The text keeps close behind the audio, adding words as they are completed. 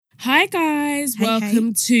Hi guys,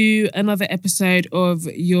 welcome to another episode of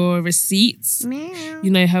Your Receipts. Meow.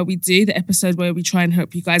 You know how we do, the episode where we try and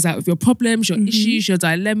help you guys out with your problems, your issues, your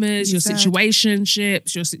dilemmas, your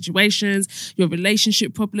situationships, your situations, your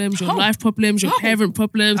relationship problems, your life problems, your parent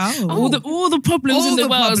problems, all the problems in the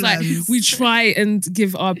world. Like, we try and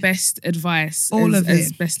give our best advice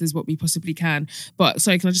as best as what we possibly can. But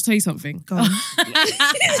sorry, can I just tell you something? Go on.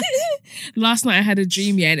 Last night I had a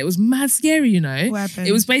dream, and it was mad scary, you know. What happened?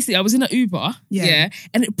 It was basically, I was in an Uber,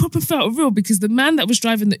 and it proper felt real because the man that was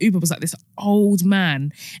driving the Uber was like this old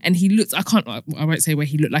man, and he looked, I won't say where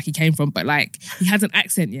he looked like he came from, but like he had an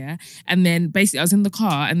accent, and then basically I was in the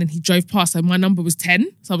car and then he drove past and my number was 10,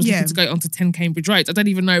 so I was looking to go onto 10 Cambridge Road. I don't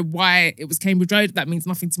even know why it was Cambridge Road. That means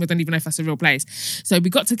nothing to me. I don't even know if that's a real place. So we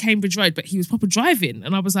got to Cambridge Road, but he was proper driving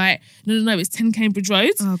and I was like, no, it's 10 Cambridge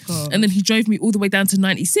Road. Oh, God. And then he drove me all the way down to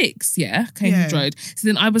 96, Cambridge Road. So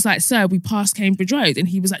then I was like, sir, we passed Cambridge Road, and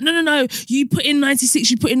he was like, no, you put in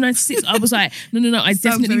 96, I was like, no, I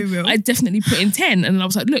definitely put in 10. And then I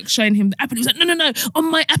was like, look, showing him the app, and he was like, no, on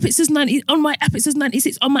my app it says 90, on my app it says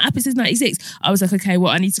 96, on my app it says 96. I was like, okay,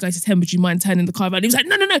 well, I need to go to 10, would you mind turning the car around? He was like,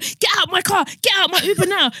 no, get out my car, get out my Uber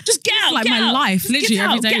now, just get out. Like get my out. life, literally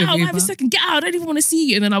every day. Get out, have a second, get out, I don't even want to see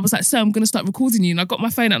you. And then I was like, sir, I'm going to start recording you. And I got my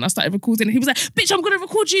phone out and I started recording, and he was like, bitch, I'm going to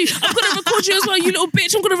record you as well, you little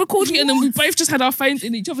bitch, I'm going to record you. And then we both just had our phones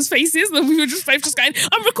in each other's faces, and we were just both just going,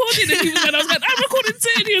 I'm recording. And he was going, I was like, I'm recording too.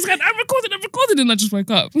 And he was going, I'm recording. And I just woke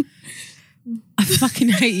up. I fucking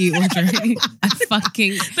hate you, Audrey. I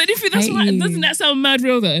fucking Don't you think that's hate you. Doesn't that sound mad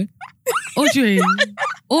real though? Audrey.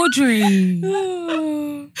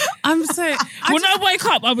 I'm so... When I woke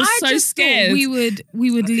up, I was so scared. We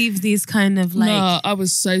would leave these kind of like... No, I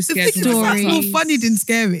was so scared. That's more funny than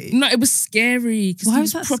scary. No, it was scary because Why he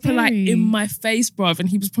was was that proper like scary? in my face, bruv, and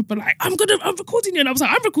he was proper like, I'm recording you, and I was like,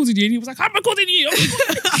 I'm recording you, and he was like, I'm recording you,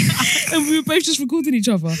 and we were both just recording each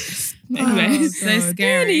other. Anyway, so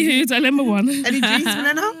scary. Anywho, dilemma one. Any dreams,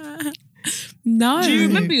 Milena? No. Do you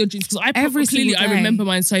remember your dreams? Because I remember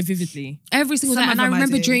mine so vividly. Every single Some day. of And I them I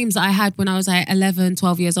remember do. dreams that I had when I was like 11,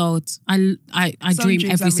 12 years old. I Some dream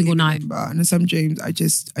dreams every I single really night. remember, and some dreams I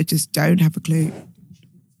just don't have a clue.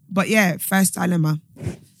 But yeah, first dilemma.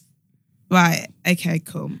 Right. Okay.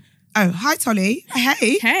 Cool. Oh, hi, Tolly.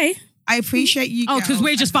 Hey. Hey, I appreciate you. Oh, because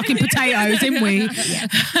we're just fucking potatoes, didn't we?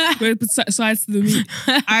 we're sides to the meat.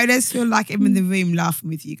 I just feel like I'm in the room laughing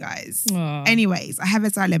with you guys. Aw. Anyways, I have a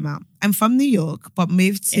dilemma. I'm from New York, but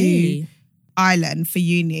moved to Hey. Ireland for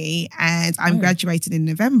uni, and I'm graduating in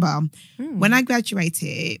November. When I graduate,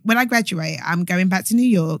 I'm going back to New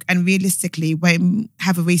York, and realistically won't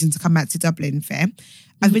have a reason to come back to Dublin. Fair.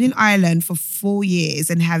 I've been in Ireland for 4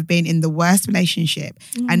 years and have been in the worst relationship,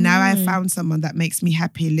 and now I've found someone that makes me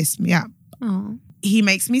happy, lifts me up. Oh. He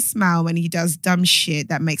makes me smile when he does dumb shit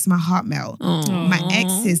that makes my heart melt. My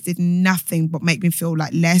exes did nothing but make me feel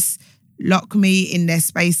like less, lock me in their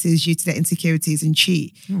spaces due to their insecurities, and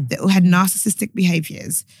cheat. They all had narcissistic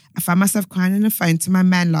behaviours. I found myself crying on the phone to my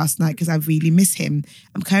man last night because I really miss him.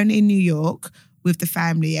 I'm currently in New York with the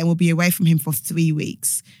family and will be away from him for 3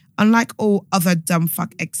 weeks. Unlike all other dumb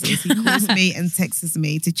fuck exes, he calls me and texts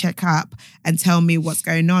me to check up and tell me what's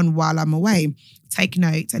going on while I'm away. Take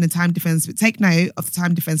note of the time difference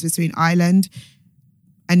between Ireland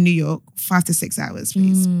and New York, 5 to 6 hours,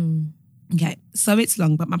 please. Okay, so it's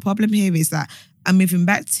long, but my problem here is that I'm moving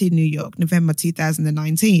back to New York, November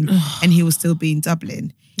 2019, and he will still be in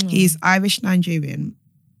Dublin. He is Irish Nigerian.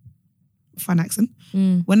 Fun accent.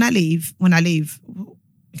 When I leave,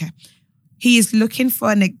 okay. He is looking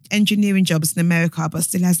for an engineering job in America, but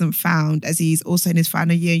still hasn't found, as he's also in his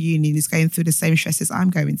final year of uni and is going through the same stresses I'm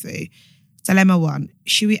going through. Dilemma 1.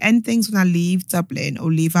 Should we end things when I leave Dublin,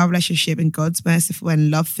 or leave our relationship in God's merciful and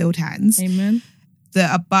love-filled hands? Amen.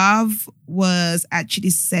 The above was actually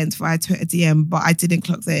sent via Twitter DM, but I didn't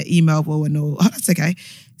clock the email wall and all. Oh, that's okay.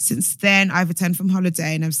 Since then, I've returned from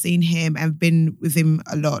holiday and I've seen him and been with him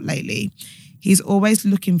a lot lately. He's always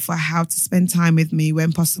looking for how to spend time with me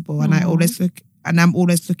when possible, and I'm always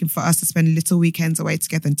looking for us to spend little weekends away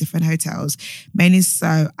together in different hotels, mainly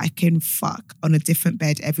so I can fuck on a different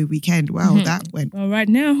bed every weekend. Well, that went All right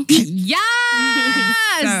now. Yes!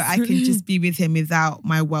 so I can just be with him without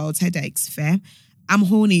my world's headaches. Fair. I'm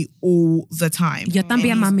horny all the time. Yo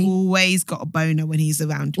también, And he's mami. always got a boner when he's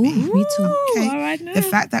around me. Me too. Okay. All right now. The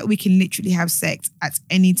fact that we can literally have sex at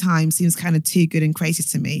any time seems kind of too good and crazy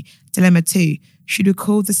to me. Dilemma 2. Should we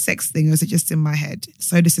call the sex thing, or is it just in my head?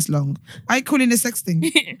 So this is long. I ain't calling the sex thing.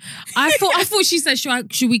 I thought she said,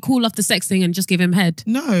 should we call off the sex thing and just give him head?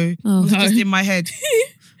 No. Oh. It was just in my head.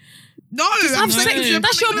 No, Have sex.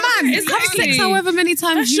 That's your man. Have sex however many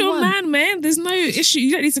times That's you your want. man. There's no issue.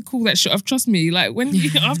 You don't need to call that shit off. Trust me. Like when you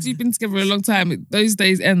after you've been together a long time, those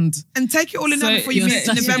days end. And take it all in So before you meet in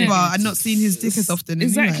you're November such a- and not seeing his dick as often.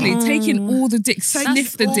 Exactly. Anyway. Take in all the dick,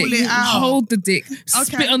 sniff the all dick, it out. hold the dick,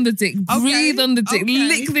 spit on the dick, breathe on the dick,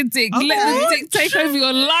 lick the dick, let the dick take over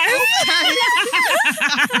your life.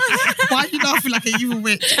 Why are you laughing like a evil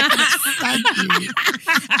witch? Thank you.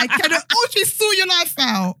 I cannot. Oh, she saw your life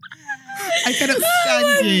out. I cannot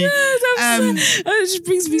stand you. That just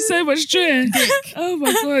brings me so much joy. Oh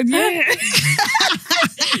my God, yeah.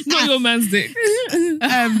 Not your man's dick.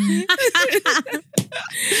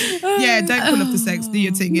 Yeah, don't call off the sex. Do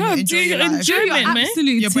your thing. No, enjoy do your your life. enjoyment, man.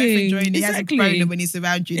 Absolute You're both enjoying it. He Exactly. has a boner when he's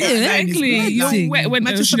around you. That's Exactly. Like, You're wet when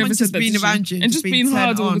Imagine she never someone said just that being to you. around you And just being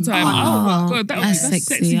hard all the time. Oh my God, That's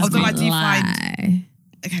sexy. Although I can't do find- lie.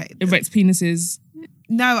 okay. Erect penises.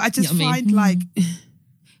 No, I just You know what I find like, do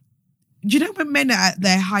you know when men are at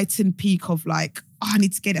their heightened peak of like, I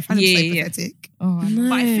need to get it. I find them so Yeah. pathetic. Oh, I know.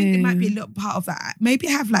 But I think it might be a little part of that. Maybe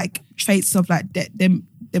have like traits of like them.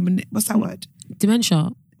 What's that word?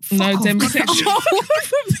 Dementia. No, Fuck off. demisexual.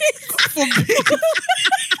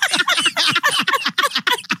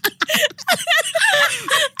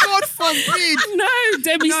 God forbid. No,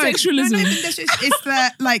 demisexualism. No, it's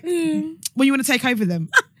the like when you want to take over them.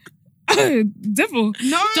 Devil.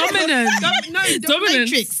 No, Dominant.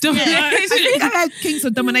 Dominatrix. Dominance. Yeah. I think I had kings or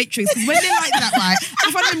dominatrix because when they're like that, right?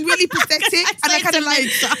 I find them really pathetic, and I kind of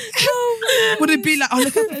like would it be like, oh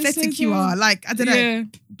look how pathetic you are? Like I don't know. Yeah.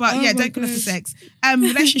 But Oh yeah, my don't call it for God. sex.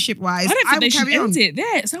 Relationship wise, I don't think will they should carry on. end it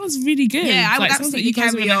there. It sounds really good. Yeah, I would Like, sounds like absolutely you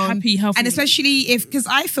guys are carry in a on. happy, healthy. And especially if, because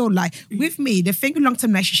I feel like with me, the thing with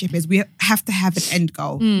long-term relationship is we have to have an end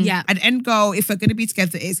goal. Yeah. An end goal, if we're going to be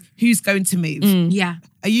together, is who's going to move. Yeah.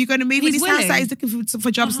 Are you going to move? When He's he sounds willing. like he's looking for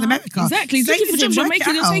jobs in America. Exactly. He's Say looking to for jobs. him, You're work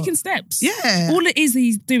it you're out. taking steps. Yeah. All it is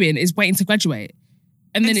he's doing is waiting to graduate.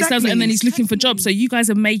 And then it sounds Exactly. and then he's looking for jobs. So you guys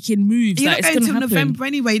are making moves. You're Like, not it's going going to till happen. November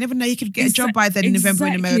anyway. You never know. You could get a job by then in November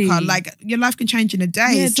in America. Exactly. Like your life can change in a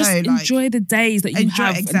day. Yeah, so just like, enjoy the days that you Enjoy-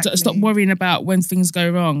 have and exactly. stop worrying about when things go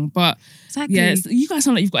wrong. But Exactly. yeah, you guys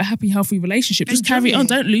sound like you've got a happy, healthy relationship. Just Enjoy carry on. it.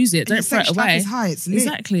 Don't lose it. and Don't your throw it sex life away. is high. It's lit.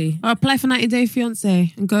 Exactly. Or apply for 90 Day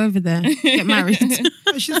Fiance and go over there. Get married.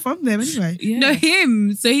 Oh, she's from them anyway. Yeah. No,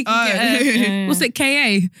 him. So he can get Yeah. what's it?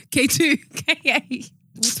 KA? K2? KA.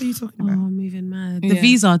 What are you talking Oh, about? I'm moving mad. The Yeah.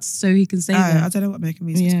 visa so he can stay I there. don't know what American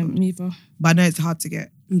visa is Yeah, called. me either. But I know it's hard to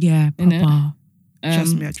get. Yeah, Innit? proper.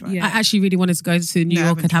 Trust me, I tried. Yeah. I actually really wanted to go to New No, I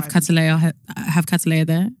York and haven't have tried. Catalea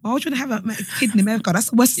there. Why would you want to have a kid in America?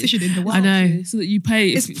 That's the worst decision in the world. I know. So that you pay.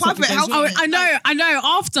 It's if private something goes health. wrong. I know.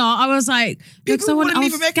 After I was like, because I wouldn't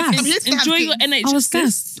leave was America to come gassed. here. Enjoy your NHS. I was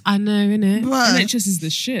gassed. I know, innit? Bruh. NHS is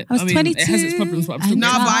the shit. I was mean, it has its 22. problems, but I'm I still know.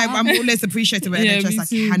 No, grateful. but I'm always appreciative of Yeah, me NHS. I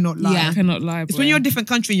too. cannot lie. Yeah. I cannot lie. It's boy. when you're in a different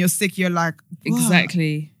country and you're sick, you're like, wow,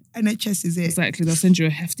 Exactly. NHS is it. Exactly. They'll send you a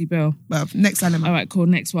hefty bill. Well, next element. All right, cool.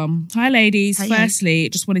 Next one. Hi, ladies. Hiya. Firstly,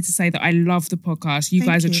 just wanted to say that I love the podcast. You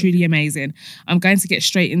Thank guys are you. truly amazing. I'm going to get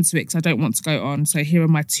straight into it because I don't want to go on. So here are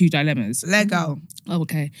my 2 dilemmas. Let go. Oh,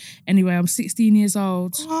 okay. Anyway, I'm 16 years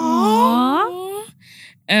old. Aww.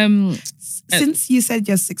 Aww. Since you said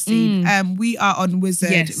you're 16, we are on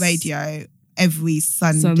Wizard Yes. Radio every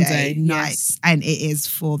Sunday Sunday, night, yes. and it is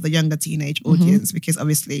for the younger teenage audience because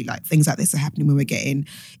obviously like things like this are happening when we're getting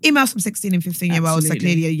emails from 16 and 15-year-olds, so Absolutely.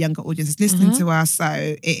 clearly a younger audience is listening to us, so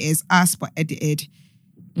it is us but edited,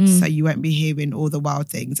 so you won't be hearing all the wild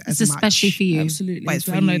things as It's much. especially for you. Absolutely. But it's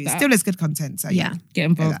for Download you. that. Still is good content, so Yeah. Get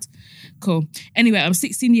involved. Cool. Anyway, I'm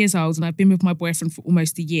 16 years old and I've been with my boyfriend for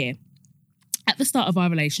almost a year. At the start of our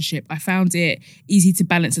relationship, I found it easy to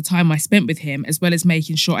balance the time I spent with him as well as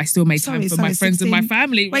making sure I still made time for my friends and my 16.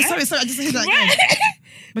 family. Wait, right? sorry, I just heard that Right? again.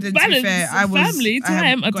 But then, to be Balance, fair, I was family,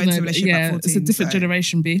 time. I I got don't into a know. relationship Yeah, at 14. it's a different so.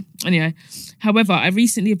 generation, B. Anyway, however, I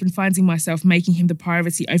recently have been finding myself making him the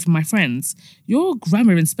priority over my friends. Your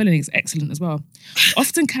grammar and spelling is excellent as well.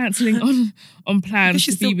 Often cancelling on plans Because to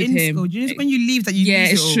she's be still with in him. school. You know, when you leave that you Yeah, lose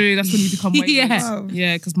it it's all. true. That's when you become way Yeah.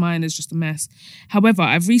 Yeah, because mine is just a mess. However,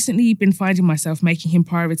 I've recently been finding myself making him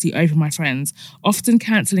priority over my friends, often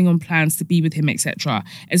cancelling on plans to be with him, etc.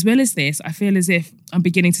 As well as this, I feel as if I'm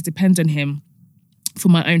beginning to depend on him for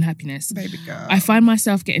my own happiness. Baby girl. I find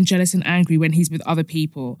myself getting jealous and angry when he's with other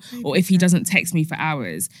people or if he doesn't text me for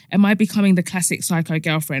hours. Am I becoming the classic psycho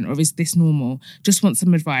girlfriend or is this normal? Just want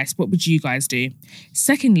some advice. What would you guys do?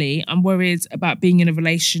 Secondly, I'm worried about being in a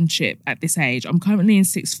relationship at this age. I'm currently in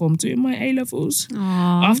 6th form doing my A-levels.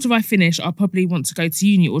 After I finish, I'll probably want to go to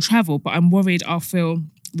uni or travel, but I'm worried I'll feel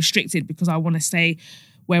restricted because I want to stay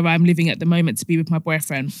where I'm living at the moment to be with my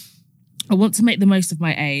boyfriend. I want to make the most of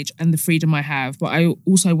my age and the freedom I have, but I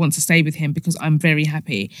also want to stay with him because I'm very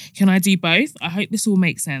happy. Can I do both? I hope this all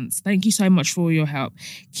makes sense. Thank you so much for all your help.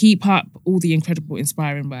 Keep up all the incredible,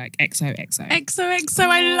 inspiring work. XOXO. XOXO,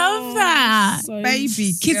 I love that. So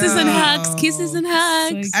Baby Kisses and hugs, kisses and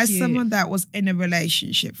hugs. So As cute. someone that was in a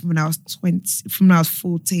relationship from when I was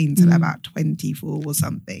 14 till about 24 or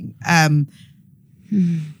something,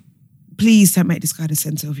 please don't make this guy the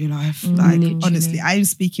center of your life. Like, Literally. honestly, I'm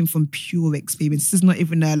speaking from pure experience. This is not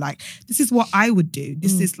even this is what I would do.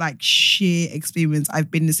 This is like sheer experience.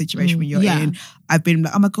 I've been in a situation when you're in. I've been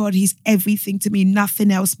like, oh my God, he's everything to me.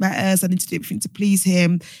 Nothing else matters. I need to do everything to please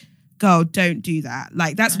him. Girl, don't do that.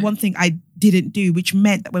 Like, that's one thing I didn't do, which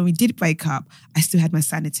meant that when we did break up, I still had my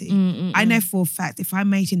sanity. I know for a fact, if I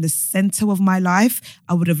made him the center of my life,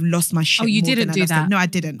 I would have lost my shit. Oh, you more didn't than I do lost that? him. No, I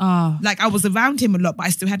didn't. Oh. Like, I was around him a lot, but I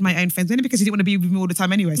still had my own friends, only because he didn't want to be with me all the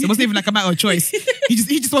time anyway. So it wasn't even like a matter of choice. He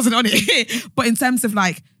just wasn't on it. But in terms of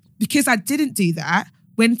like, because I didn't do that,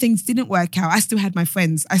 when things didn't work out, I still had my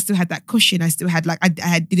friends. I still had that cushion. I still had like,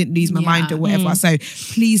 I didn't lose my mind or whatever. So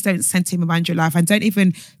please don't center him around your life, and don't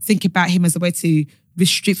even think about him as a way to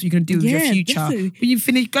restrict what you're going to do with your future. Definitely. When you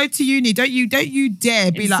finish, go to uni. Don't you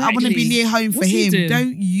dare be like, I want to be near home for What's he him. doing?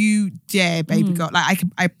 Don't you dare, baby girl. Like,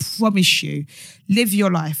 I promise you, live your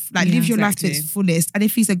life. Like, live your life to its fullest. And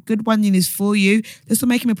if he's a good one and is for you, this will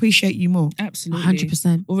make him appreciate you more. Absolutely.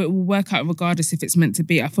 100%. Or it will work out regardless if it's meant to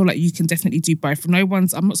be. I feel like you can definitely do both.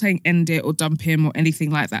 I'm not saying end it or dump him or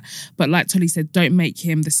anything like that. But like Tolly said, don't make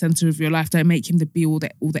him the center of your life. Don't make him the be all,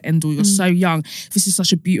 the end all. You're so young. This is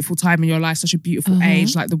such a beautiful time in your life, such a beautiful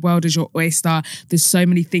age. Like, the world is your oyster. There's so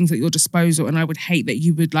many things at your disposal. And I would hate that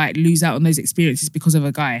you would like lose out on those experiences because of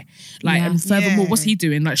a guy. Like, and furthermore, what's he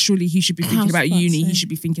doing? Like, surely he should be thinking about uni. He should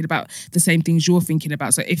be thinking about the same things you're thinking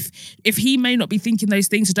about. So if he may not be thinking those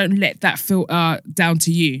things, so don't let that filter down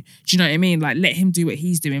to you. Do you know what I mean? Like, let him do what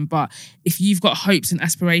he's doing. But if you've got hopes and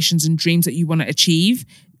aspirations and dreams that you want to achieve,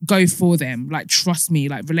 go for them. Like, trust me,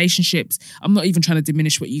 like, relationships, I'm not even trying to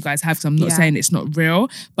diminish what you guys have, because I'm not saying it's not real,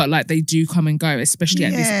 but like, they do come and go, especially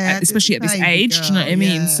at this age. Do you know what I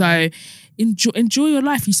mean? So enjoy your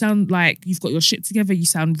life. You sound like you've got your shit together. You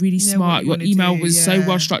sound really smart. Your email was so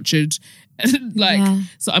well structured.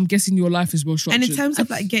 So I'm guessing your life is well structured. And in terms of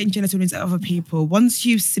like getting jealous with other people, once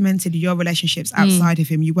you've cemented your relationships outside of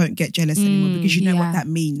him, you won't get jealous anymore, because you know what that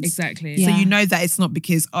means. Exactly. So you know that it's not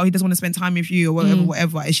because, he doesn't want to spend time with you or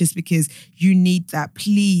whatever. It's just because you need that.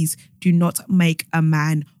 Please do not make a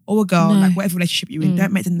man or a girl, like whatever relationship you're in,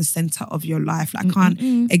 don't make them the center of your life. Like, I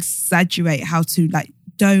can't exaggerate how to like,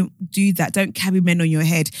 don't do that. Don't carry men on your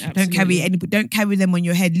head. Absolutely. Don't carry them on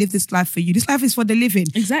your head. Live this life for you. This life is for the living.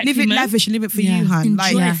 Exactly, Live it man. lavish and live it for you, hun.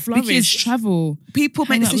 Enjoy, flourish, because travel. People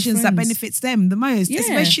make hang out with decisions that friends. benefits them the most. Yeah.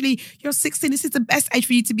 Especially you're 16. This is the best age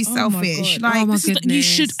for you to be selfish. God. Like, This is you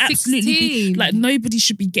should absolutely be 16. like, nobody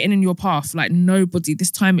should be getting in your path. Like, nobody.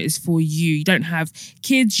 This time it is for you. You don't have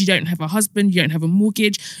kids. You don't have a husband. You don't have a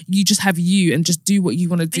mortgage. You just have you, and just do what you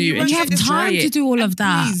want to do. you And won't You just have enjoy time it. to do all of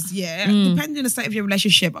that. Please, depending on the state of your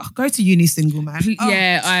relationship, go to uni single, man.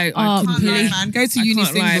 Yeah, I Can't completely. lie, man. Go to I uni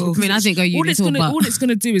can't lie, single. I mean, I didn't go uni at all, but all it's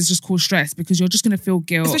gonna do is just cause stress, because you're just gonna feel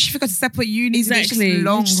guilt. Especially if you go to separate unis. Exactly. It's just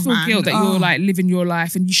long, you just feel man. guilt that you're like living your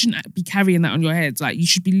life, and you shouldn't be carrying that on your head. Like, you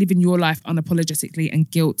should be living your life unapologetically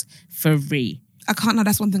and guilt free. I can't know.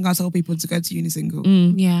 That's one thing I tell people, to go to uni single.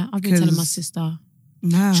 yeah, I've been telling my 'Cause- sister.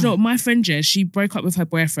 Man. Do you know what? My friend Jess, she broke up with her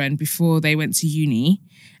boyfriend before they went to uni,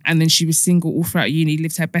 and then she was single all throughout uni,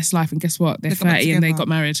 lived her best life, and guess what? They're They got back 30 and they together. got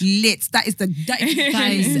married. Lit. That is That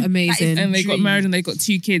is amazing. And they got married and they got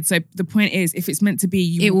 2 kids. So the point is, if it's meant to be,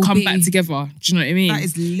 you It will will come be. back together. Do you know what I mean? That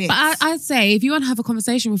is lit. But I'd say, if you want to have a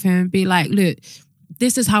conversation with him and be like, look,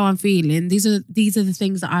 this is how I'm feeling. These are the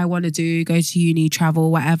things that I want to do. Go to uni, travel,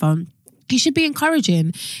 whatever. He should be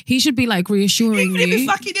encouraging. He should be like reassuring Even if you. it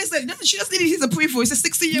fucking isn't, she doesn't need his approval. It's a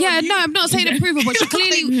 16-year-old. Yeah, no, I'm not saying approval, but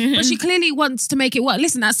she clearly wants to make it work.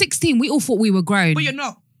 Listen, at 16, we all thought we were grown. But you're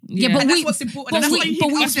not. Yeah, but And we, that's what's important. but That's we, what you but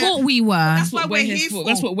keep we asking. thought we were. That's why we're here for.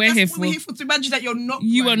 That's what we're here We're here for, to imagine that you're not.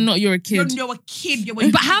 You grown. are not. You're a kid. You're a kid.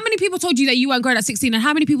 But how many people told you that you weren't grown at 16, and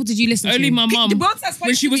how many people did you listen Only to? my mum. The ones that spoke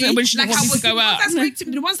When she to wasn't, me, when she didn't like, want me to go the ones out. that spoke to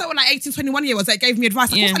me, the ones that were like 18, 21 year olds that gave me advice.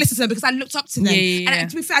 Of course, Yeah. I listened to them because I looked up to them. Yeah. And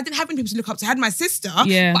to be fair, I didn't have any people to look up to. I had my sister,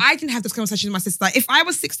 Yeah. but I didn't have this conversation with my sister. If I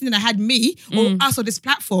was 16 and I had me or us or this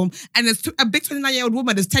platform, and there's a big 29-year-old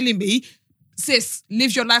woman is telling me, sis,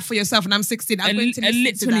 live your life for yourself, and I'm 16. I'm going to a listen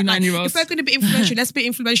lit to that. Like, 29-year-old. if we're going to be influential, let's be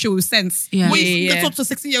influential with sense. Yeah. You can talk to a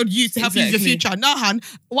 16-year-old youth to help you in the future. No, Han.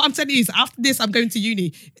 What I'm telling you is, after this, I'm going to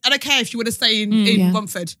uni. I don't care if you want to stay in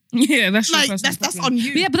Romford. Yeah, that's like that's on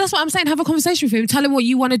you. But that's what I'm saying. Have a conversation with him. Tell him what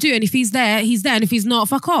you want to do, and if he's there, he's there, and if he's not,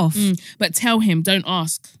 fuck off. But tell him, don't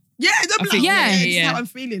ask. Yeah, don't be like, this is how I'm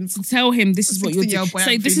feeling. Tell him this is what you're doing.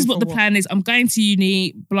 Say this is what the plan is. I'm going to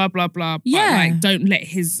uni, blah, blah, blah. But like, don't let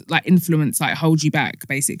his like influence like hold you back,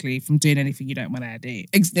 basically, from doing anything you don't want to do.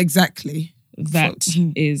 Exactly. That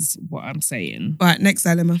is what I'm saying. Right, next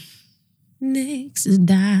dilemma. Next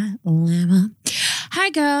dilemma. Hi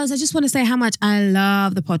girls, I just want to say how much I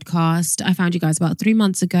love the podcast. I found you guys about 3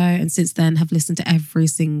 months ago, and since then have listened to every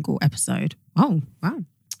single episode. Oh, wow.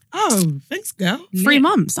 Oh, thanks, girl. 3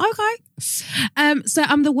 months. Okay. So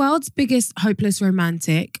I'm the world's biggest hopeless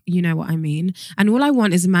romantic. You know what I mean. And all I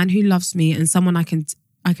want is a man who loves me and someone I can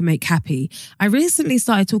make happy. I recently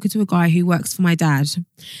started talking to a guy who works for my dad.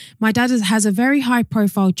 My dad has a very high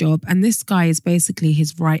profile job, and this guy is basically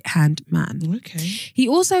his right-hand man. Okay. He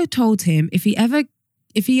also told him if he ever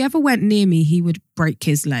went near me, he would break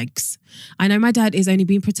his legs. I know my dad is only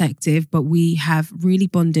being protective, but we have really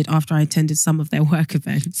bonded after I attended some of their work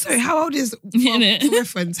events. So how old is, for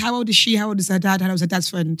reference, how old is she? How old is her dad? How old is her dad's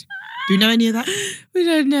friend? Do you know any of that? We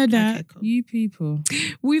don't know that. Okay, cool. You people.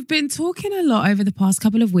 We've been talking a lot over the past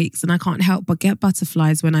couple of weeks, and I can't help but get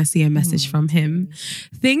butterflies when I see a message from him.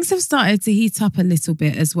 Things have started to heat up a little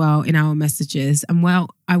bit as well in our messages. And well,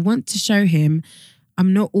 I want to show him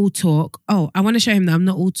I'm not all talk. I want to show him that I'm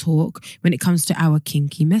not all talk when it comes to our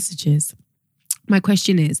kinky messages. My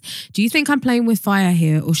question is, do you think I'm playing with fire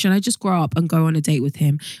here, or should I just grow up and go on a date with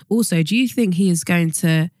him? Also, do you think he is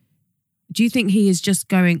just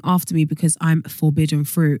going after me because I'm forbidden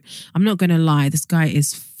fruit? I'm not going to lie, this guy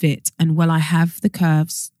is fit, and well, I have the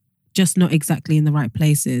curves, just not exactly in the right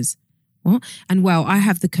places. What? And well, I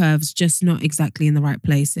have the curves, just not exactly in the right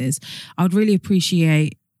places. I would really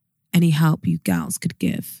appreciate any help you gals could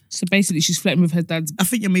give. So basically, she's flirting with her dad's. I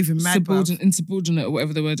think you're moving mad, insubordinate, or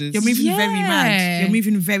whatever the word is. You're moving very mad. You're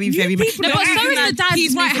moving very, very mad. No, but so is the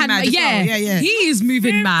dad's right hand. Yeah. He is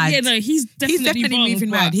moving mad. Yeah, no, he's definitely wrong,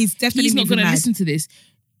 moving mad. He's definitely not going to listen to this.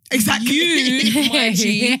 Exactly.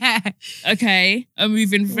 You, okay, are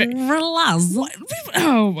moving. Relax.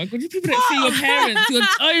 Oh my God, you people don't see your parents, your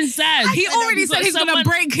own dad. He already said he's going to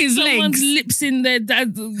break his someone's legs. lips in their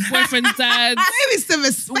dad's boyfriend's dad. Where is the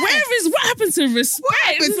respect? What happened to respect? What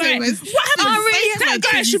happened to respect? What happened? That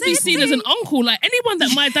guy should be seen as an uncle. Like anyone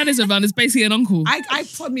that my dad is around is basically an uncle. I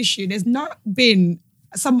promise you, there's not been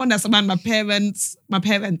someone that's around my parents.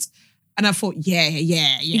 And I thought,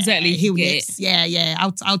 yeah. Exactly. He'll get, yeah.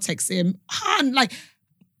 I'll text him. Han, like,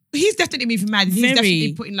 he's definitely moving mad. He's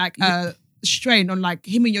definitely putting like a strain on like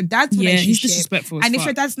him and your dad's relationship. He's disrespectful. And if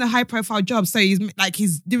your dad's in a high profile job, so he's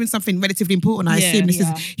doing something relatively important, I assume.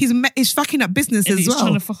 He's fucking up business and as well. He's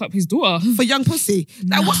trying to fuck up his daughter. For young pussy.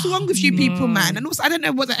 Like, what's wrong with you people, man? And also, I don't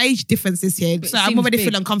know what the age difference is here. So I'm already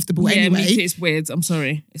feeling uncomfortable anyway. Me too, it's weird. I'm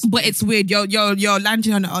sorry. It's weird. You're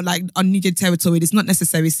landing on needed territory. It's not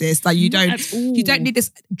necessary, sis. Like you don't need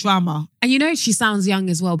this drama. And you know she sounds young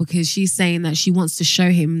as well, because she's saying that she wants to show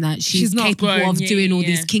him that she's capable of doing all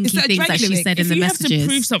these kinky things that she said in the messages. If you have to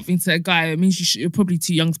prove something to a guy, it means you're probably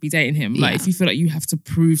too young to be dating him. Like if you feel like you have to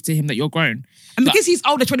prove to him that you're grown. And because he's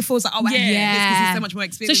older, 24 is like, because he's so much more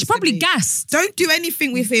experienced. So she's probably gassed. Don't do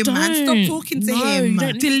anything with him, man. Stop talking to him.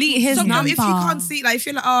 Delete his number. If you can't see, like, if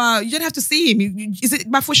you're like, you don't have to see him. Is it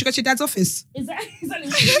before she got to your dad's office? Exactly.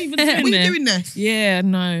 What are you doing there? Yeah,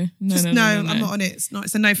 no. I'm not on it.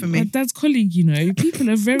 It's a no for me. My dad's colleague, you know, people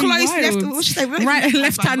are very wild.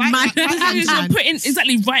 Left-hand man.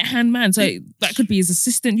 Exactly, right-hand man. So that could be his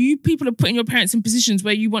assistant. You people are putting your parents in positions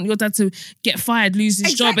where you want your dad to get fired, lose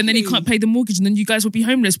his job, and then he can't pay the mortgage, and then you guys will be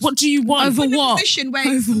homeless. What do you want? Over what? Position where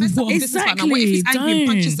exactly. What if he's angry and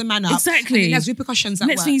punches the man up? Exactly. And there's repercussions at work.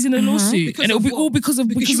 Next thing he's in a lawsuit, and it'll be all because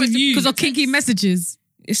of you. Because of kinky messages.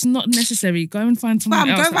 It's not necessary. Go and find someone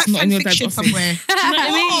else that's not in your dad's office. Somewhere. Do you know what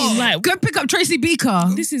I mean? Like, go pick up Tracy Beaker.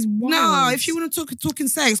 This is wild. No, if you want to talking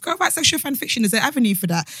sex, go write sexual fan fiction. There's an avenue for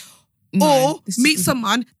that. No, or meet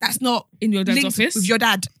someone that's not in your dad's office with your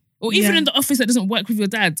dad. Or even in the office that doesn't work with your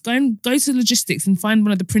dad. Go to logistics and find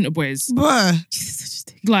one of the printer boys. Bruh.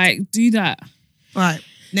 Like, do that. Right.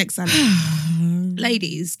 Next time.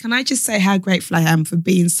 Ladies, can I just say how grateful I am for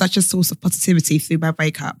being such a source of positivity through my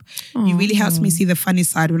breakup? You really helped me see the funny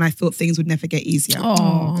side when I thought things would never get easier.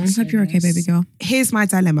 I hope you're okay, baby girl. Here's my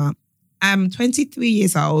dilemma. I'm 23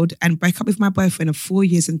 years old and broke up with my boyfriend of 4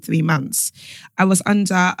 years and 3 months. I was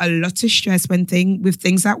under a lot of stress with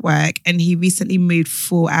things at work, and he recently moved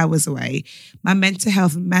 4 hours away. My mental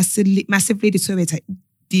health massively deteriorated,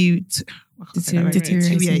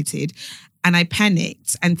 and I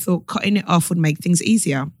panicked and thought cutting it off would make things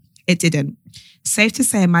easier. It didn't. Safe to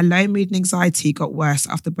say, my low mood and anxiety got worse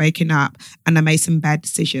after breaking up, and I made some bad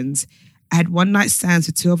decisions. I had one night stands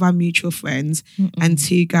with 2 of our mutual friends and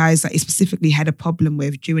 2 guys that he specifically had a problem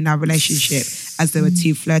with during our relationship, as they were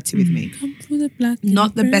too flirty with me.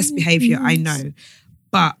 Not the best behaviour, I know,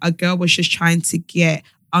 but a girl was just trying to get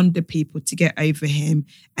under people to get over him,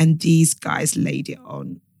 and these guys laid it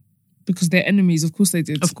on. Because they're enemies, of course they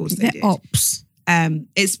did. Of course they did. Ops.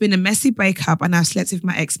 It's been a messy breakup, and I've slept with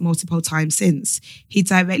my ex multiple times since. He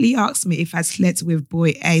directly asked me if I'd slept with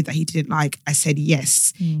boy A that he didn't like. I said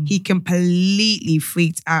yes. He completely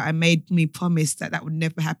freaked out and made me promise that would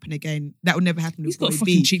never happen again. That would never happen with boy B. He's got a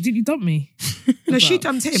fucking cheek. Did you dump me? No, she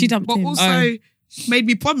dumped him. She dumped him. But also made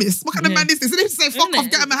me promise. What kind of man is this? He didn't say fuck off,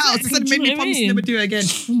 get out of my house. He said made me promise to never do it again.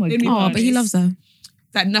 Oh my God. But he loves her.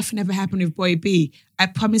 That nothing ever happened with boy B. I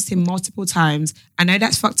promised him multiple times. I know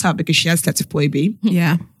that's fucked up because she has slept with boy B.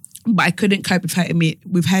 Yeah. But I couldn't cope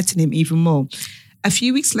with hurting him even more. A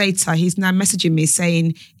few weeks later, he's now messaging me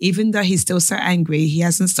saying, even though he's still so angry, he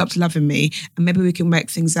hasn't stopped loving me, and maybe we can work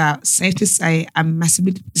things out. Safe to say, I'm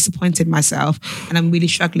massively disappointed in myself, and I'm really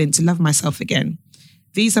struggling to love myself again.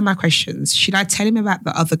 These are my questions. Should I tell him about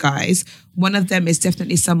the other guys? One of them is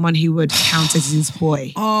definitely someone he would count as his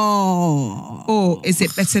boy. Oh. Or is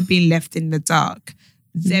it better being left in the dark?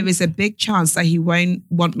 There is a big chance that he won't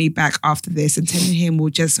want me back after this, and telling him will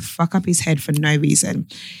just fuck up his head for no reason.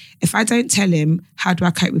 If I don't tell him, how do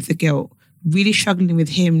I cope with the guilt? Really struggling with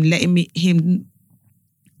him, letting him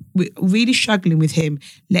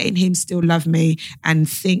still love me and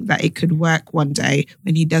think that it could work one day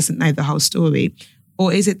when he doesn't know the whole story.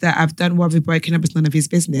 Or is it that I've done what we've broken up, it's none of his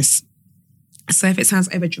business? So if it sounds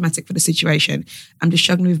over dramatic for the situation, I'm just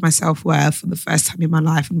struggling with my self-worth for the first time in my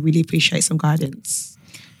life and really appreciate some guidance.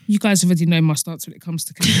 You guys already know my stance when it comes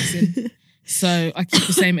to confessing. So I keep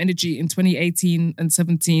the same energy in 2018 and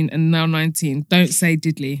 17 and now 19. Don't say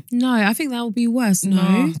diddly. No, I think that would be worse.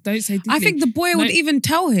 No, don't say diddly. I think the boy would even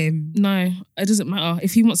tell him. No, it doesn't matter.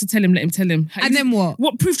 If he wants to tell him, let him tell him. And then what?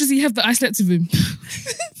 What proof does he have that I slept with him?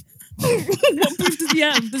 What proof does he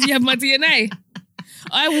have? Does he have my DNA?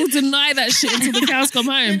 I will deny that shit until the cows come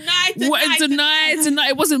home. Deny.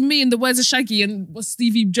 It wasn't me, in the words of Shaggy and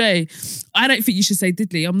Stevie J. I don't think you should say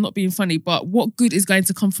diddly. I'm not being funny, but what good is going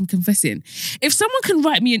to come from confessing? If someone can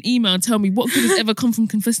write me an email and tell me what good has ever come from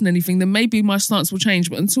confessing anything, then maybe my stance will change.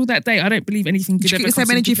 But until that day, I don't believe anything good ever comes from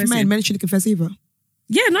confessing. The same energy for men. Men shouldn't confess either.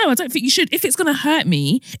 Yeah, no, I don't think you should. If it's going to hurt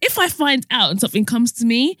me, if I find out and something comes to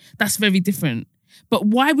me, that's very different. But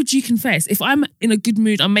why would you confess? If I'm in a good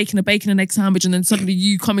mood, I'm making a bacon and egg sandwich, and then suddenly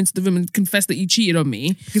you come into the room and confess that you cheated on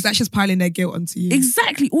me. Because that's just piling their guilt onto you.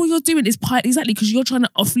 Exactly. All you're doing is because you're trying to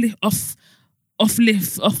offload.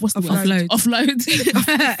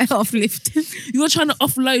 You're trying to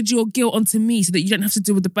offload your guilt onto me so that you don't have to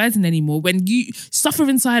deal with the burden anymore. When you suffer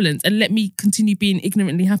in silence and let me continue being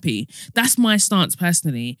ignorantly happy. That's my stance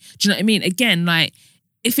personally. Do you know what I mean? Again, like,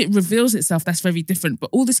 if it reveals itself, that's very different.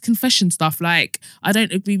 But all this confession stuff, like, I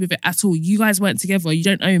don't agree with it at all. You guys weren't together. You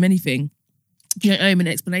don't owe him anything. You don't owe him an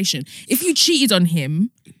explanation. If you cheated on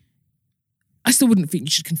him, I still wouldn't think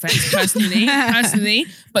you should confess, personally.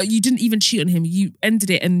 But you didn't even cheat on him. You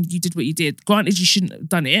ended it and you did what you did. Granted, you shouldn't have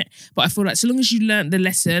done it. But I feel like so long as you learnt the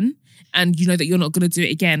lesson and you know that you're not going to do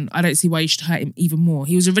it again, I don't see why you should hurt him even more.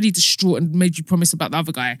 He was already distraught and made you promise about the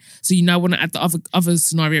other guy. So you now want to add the other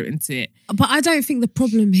scenario into it. But I don't think the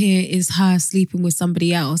problem here is her sleeping with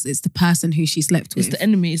somebody else. It's the person who she slept with. It's the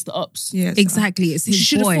enemy. It's the ops. Yeah, exactly. It's his boy. She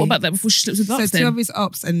should have thought about that before she slept with the ops. So 2 of his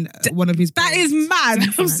ops and one of his boys. That is mad.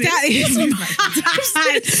 That is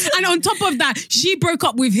mad. And on top of that, she broke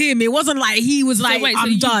up with him. It wasn't like he was like,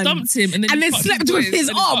 I'm you done. Dumped him and then slept with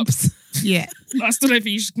his ops. Yeah. I still don't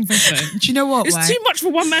think you should confess that. Do you know what? It's too much for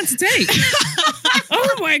one man to take.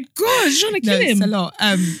 Oh my God, she's trying to kill him. It's a lot.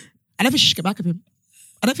 I don't think she should get back with him.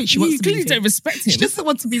 I don't think she wants to be with him. You clearly don't respect him. She doesn't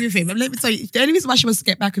want to be with him. And let me tell you, the only reason why she wants to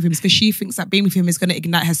get back with him is because she thinks that being with him is going to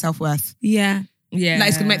ignite her self-worth. Yeah. Yeah. Like,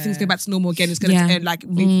 it's going to make things go back to normal again. It's going to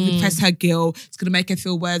repress her guilt. It's going to make her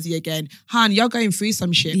feel worthy again. Han, you're going through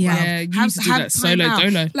some shit. Yeah. You need to do that solo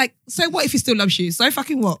dolo. Like, so what if he still loves you? So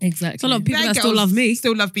fucking what? Exactly. So a lot of people that still love me.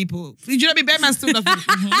 Still love people. Do you know what I mean? Bear man still love me.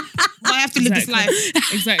 I have to live this life.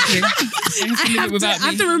 Exactly. I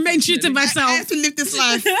have to remain true to myself. I have to live this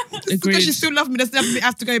life. Because you still love me, doesn't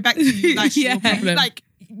have to go back to you. Like, yeah. like,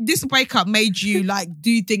 this breakup made you like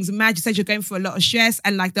do things mad. You said you're going through a lot of stress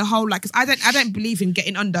and like the whole like, because I don't believe in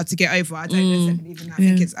getting under to get over. I don't believe in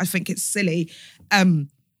that. I think it's silly.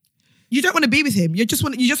 You don't want to be with him. You just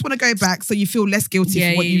want to go back so you feel less guilty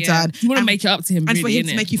for what you've done. You want to make it up to him, and really, for him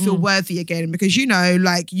to make you feel worthy again, because you know,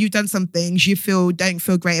 like you've done some things you don't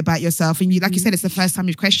feel great about yourself, and you, like you said, it's the first time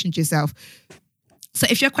you've questioned yourself. So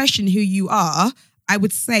if you're questioning who you are, I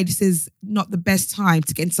would say this is not the best time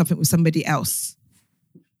to get into something with somebody else.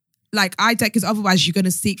 Like, I don't, because otherwise you're going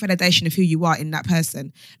to seek validation of who you are in that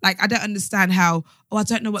person. Like, I don't understand how, I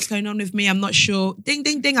don't know what's going on with me. I'm not sure. Ding,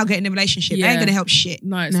 ding, ding, I'll get in a relationship. It ain't going to help shit.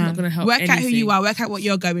 No, it's not going to help Work out who you are, work out what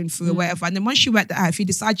you're going through or whatever. And then once you work that out, if you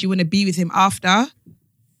decide you want to be with him after,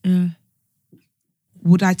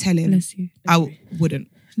 would I tell him? Bless you. I wouldn't.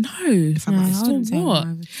 No. If I'm honest.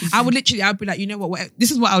 I would I'd be like, you know what,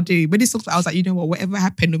 this is what I'll do. When this talks about, I was like, you know what, whatever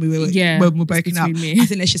happened when we were breaking up, I think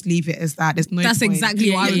let's just leave it as that. There's no That's point. exactly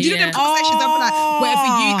what I would do. You know them conversations, I'll be like, whatever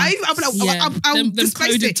you, I'll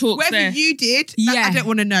disgrace it. Whatever you did, I don't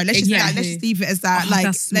want to know. Let's just leave it as that. Like,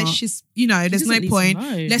 let's just, you know, there's no point.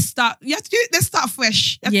 Let's start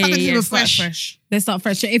fresh. Let's start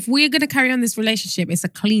fresh. If we're going to carry on this relationship, it's a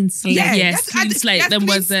clean slate. Clean slate. Then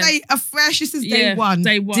was slate afresh. This is day one.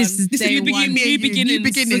 This is new beginning.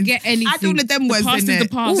 Forget anything. I don't let them words in it. The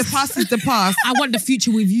past is the past. I want the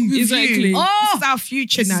future with you. Exactly. This is our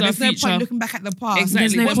future now. There's no point looking back at the past.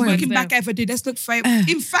 Exactly. There's no point looking back ever. Let's look for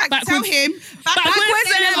in fact, tell him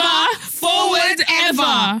backwards never, forward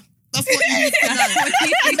ever. That's what you need to know.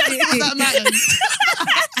 That matters.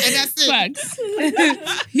 And that's it. Facts.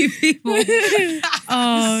 You people.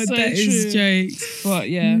 Oh, So that is jokes. But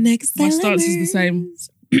yeah, Next my stance is the same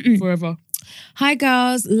forever. Hi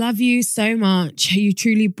girls, love you so much. You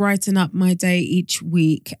truly brighten up my day each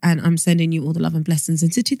week, and I'm sending you all the love and blessings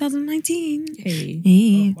into 2019.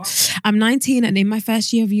 Hey. I'm 19 and in my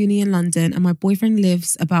first year of uni in London, and my boyfriend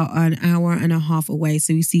lives about an hour and a half away,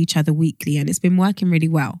 so we see each other weekly, and it's been working really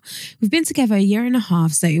well. We've been together a year and a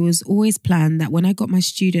half, so it was always planned that when I got my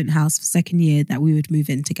student house for second year that we would move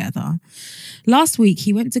in together. Last week,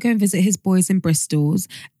 he went to go and visit his boys in Bristol,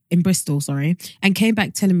 and came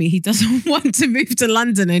back telling me he doesn't want to move to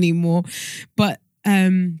London anymore, but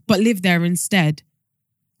live there instead.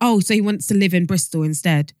 Oh, so he wants to live in Bristol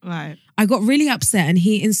instead. Right. I got really upset, and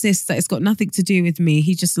he insists that it's got nothing to do with me.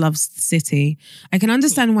 He just loves the city. I can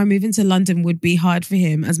understand why moving to London would be hard for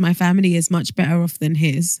him, as my family is much better off than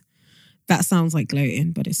his. That sounds like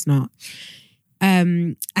gloating, but it's not.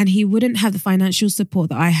 And he wouldn't have the financial support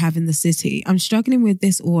that I have in the city. I'm struggling with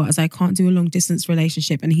this all, as I can't do a long distance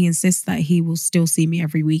relationship, and he insists that he will still see me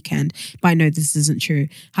every weekend. But I know this isn't true.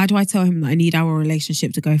 How do I tell him that I need our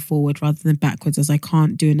relationship to go forward rather than backwards, as I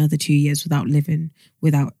can't do another 2 years without living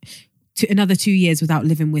with him?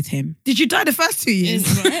 Did you die the first 2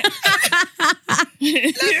 years? Right?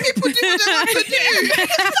 Let people do what they want to do.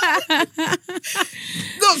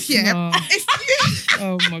 Look, if you...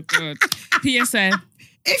 Oh my God. PSA.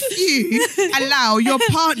 If you allow your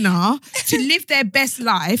partner to live their best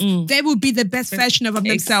life, they will be the best version of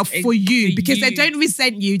themselves for you, because they don't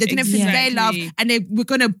resent you. They're doing everything they love, and we're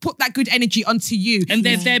going to put that good energy onto you. And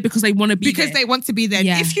they're there because they want to be there. Because they want to be there.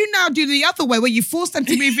 Yeah. If you now do the other way, where you force them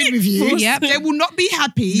to move in with you, they will not be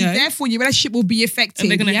happy. No. Therefore, your relationship will be affected.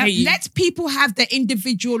 And they're going to hate you. Let people have their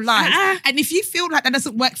individual lives. And if you feel like that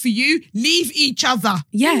doesn't work for you, leave each other.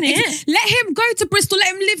 Yeah. Innit? Let him go to Bristol.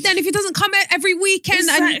 Let him live there. And if he doesn't come every weekend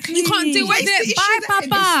and you can't deal with Where's it, the bye, issue then?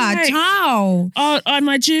 Papa. It's Ciao. Our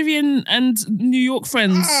Nigerian and New York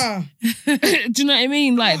friends. Do you know what I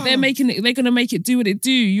mean? Like, they're going to make it do what it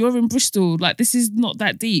do. You're in Bristol. Like, this is not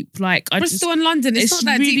that deep. Like, Bristol and London, it's not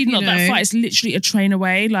that really deep, not you that know. far. It's literally a train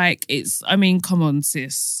away. Like, come on,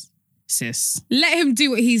 sis. Let him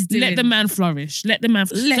do what he's doing. Let the man flourish. Let him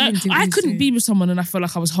do what I he's couldn't be with someone and I feel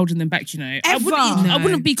like I was holding them back, you know. I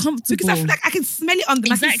wouldn't be comfortable. Because I feel like I can smell it on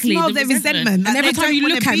them. Exactly, I can smell the their resentment. resentment. And every time you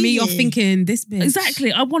look at me, you're thinking, this bitch.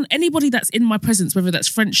 Exactly. I want anybody that's in my presence, whether that's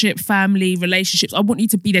friendship, family, relationships, I want you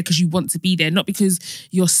to be there because you want to be there, not because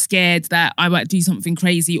you're scared that I might do something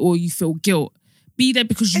crazy or you feel guilt. Be there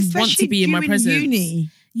because you want to be in my presence.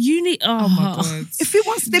 Uni, oh my God. If he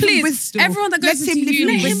wants to live in Bristol, everyone that goes let him live in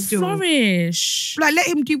Let him Bristol. flourish. Like, let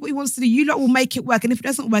him do what he wants to do. You lot will make it work. And if it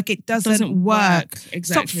doesn't work, it doesn't work. Exactly.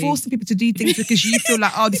 Stop forcing people to do things because you feel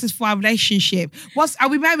like, oh, this is for our relationship. Are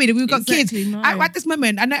we married and we've got kids? No. At this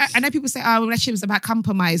moment, I know people say, oh, relationship is about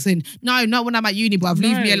compromising. No, not when I'm at uni, bruv.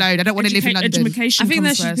 Leave me alone. I don't want to live in London. Education I think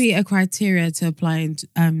there comes should first. be a criteria to applying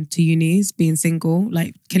to unis, being single.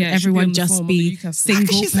 Like, can Yeah, it should be everyone on the just form of be the UCAS.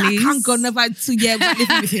 single, She's like, I please? can't go never 2 years without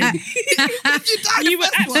living with him. If you died You were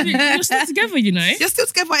actually, you're still together, you know. You're still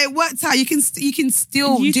together. It worked out. You can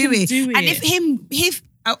still do it. And if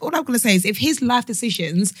all I'm gonna say is, if his life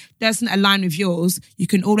decisions doesn't align with yours, you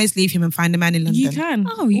can always leave him and find a man in London. You can.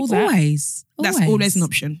 Oh, always. That's always an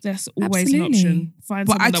option. That's always Absolutely. an option. Find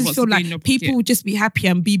But someone I that just wants feel to be like in your people pocket. will just be happy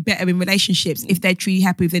and be better in relationships if they're truly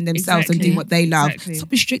happy within themselves and Exactly. doing what they love. Exactly.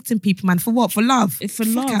 Stop restricting people, man. For what? For love. For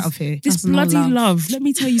Fuck love. out of here. This That's not bloody love. love. Let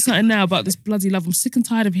me tell you something now about this bloody love. I'm sick and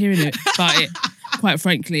tired of hearing it about it, quite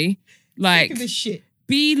frankly. Like, This shit.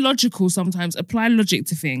 be logical sometimes. Apply logic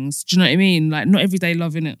to things. Do you know what I mean? Like, not everyday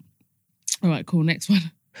love, innit? All right, cool. Next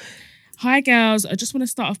one. Hi, girls. I just want to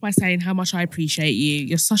start off by saying how much I appreciate you.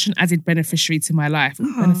 You're such an added beneficiary to my life.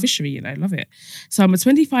 Ooh, beneficiary, you know, love it. So I'm a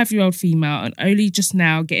 25-year-old female and only just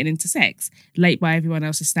now getting into sex. Late by everyone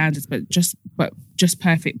else's standards, but just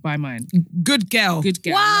perfect by mine. Good girl. Good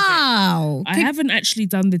girl. Love it. Wow. I haven't actually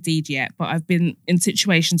done the deed yet, but I've been in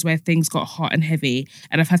situations where things got hot and heavy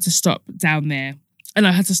and I've had to stop down there. And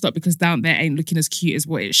I had to stop because down there ain't looking as cute as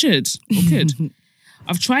what it should or could.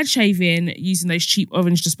 I've tried shaving using those cheap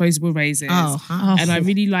orange disposable razors, and I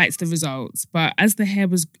really liked the results. But as the hair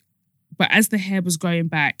was growing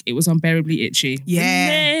back, it was unbearably itchy.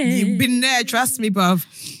 Yeah. You've been there. Trust me, bruv.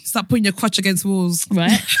 Stop putting your crotch against walls.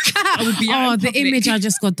 Right? I would be out in the public. image I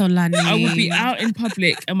just got on Lani. I would be out in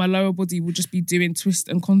public and my lower body would just be doing twist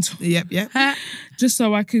and contour. Yep. just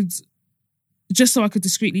so I could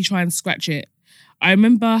discreetly try and scratch it. I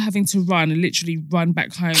remember having to literally run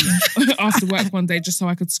back home after work one day just so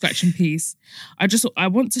I could scratch in peace. I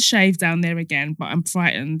want to shave down there again, but I'm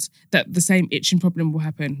frightened that the same itching problem will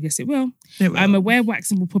happen. Yes, it will. I'm aware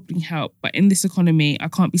waxing will probably help, but in this economy, I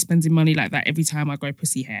can't be spending money like that every time I grow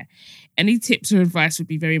pussy hair. Any tips or advice would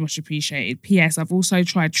be very much appreciated. P.S. I've also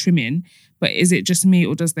tried trimming, but is it just me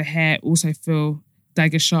or does the hair also feel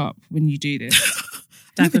dagger sharp when you do this?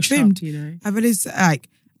 Never trimmed. Sharp, you know. I really like.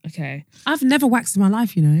 Okay. I've never waxed in my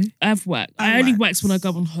life, you know. I've waxed. I only wax when I go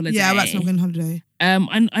on holiday. Yeah, I wax when I'm going on holiday.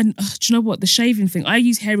 And do you know what? The shaving thing, I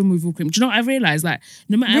use hair removal cream. Do you know what I realised? Like,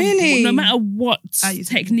 no matter what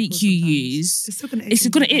technique you use, it's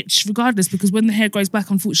gonna itch regardless, because when the hair grows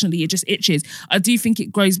back, unfortunately, it just itches. I do think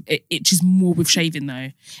it itches more with shaving though.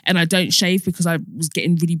 And I don't shave because I was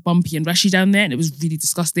getting really bumpy and rashy down there and it was really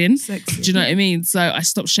disgusting. Sexy. Do you know what I mean? So I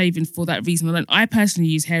stopped shaving for that reason. I personally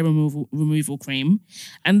use hair removal cream,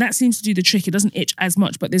 and that seems to do the trick. It doesn't itch as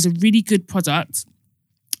much, but there's a really good product.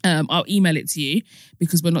 I'll email it to you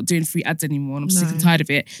because we're not doing free ads anymore and I'm sick and tired of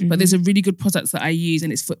it. Mm-hmm. But there's a really good product that I use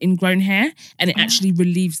and it's for ingrown hair and it actually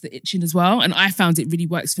relieves the itching as well. And I found it really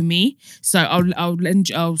works for me. So I'll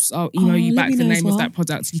email you back the name of that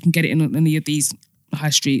product so you can get it in any of these high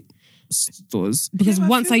street stores. Because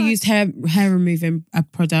once I used hair removing a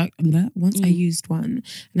product, I used one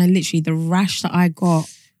and I literally, the rash that I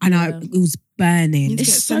got, and it was burning.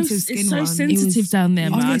 It's so sensitive down there,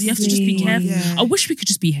 man. You have to just be careful. Yeah. I wish we could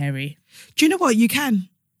just be hairy. Do you know what? You can.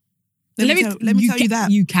 Let me tell you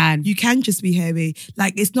that. You can. You can just be hairy.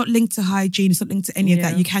 Like, it's not linked to hygiene. It's not linked to any of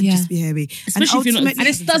that. You can just be hairy. Especially if you're not... And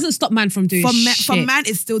it doesn't stop man from doing shit. For man,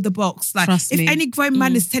 it's still the box. Like, Trust if me. any grown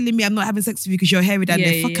man is telling me I'm not having sex with you because you're hairy down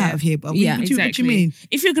there, fuck out of here. But what do you mean?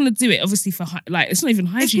 If you're going to do it, obviously for... it's not even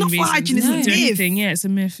hygiene reasons. It's not for hygiene. It's a myth. Anything. Yeah, it's a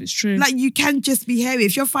myth. It's true. Like, you can just be hairy.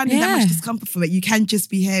 If you're finding that much discomfort from it, you can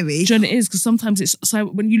just be hairy. Do you know what it is? Because sometimes it's... So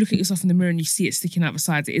when you look at yourself in the mirror and you see it sticking out the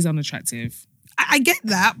sides, it is unattractive. I get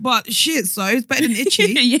that, but shit, so it's better than itchy.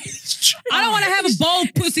 Yeah, it's true. I don't want to have a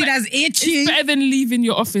bald pussy that's itchy. It's better than leaving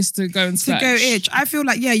your office to go and scratch. To go itch. I feel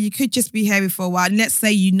like, you could just be hairy for a while. And let's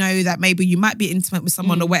say you know that maybe you might be intimate with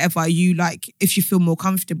someone or whatever. You like, if you feel more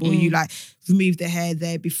comfortable, you like remove the hair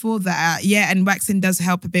there before that. Yeah, and waxing does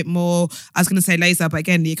help a bit more. I was going to say laser, but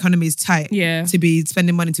again, the economy is tight to be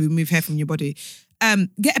spending money to remove hair from your body.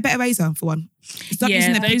 Get a better razor for one. Stop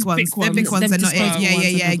using the big ones. The big ones are not it.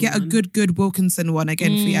 Yeah. Get a good Wilkinson one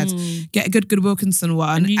again for ads. Get a good Wilkinson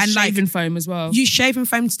one. And use shaving foam as well. Use shaving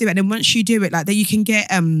foam to do it. And then once you do it, like, then you can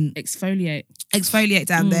get exfoliate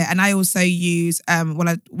down there. And I also use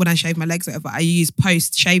when I shave my legs or whatever, I use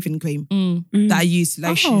post shaving cream that I use to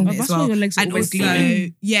lotion it as well. Your legs are and always also,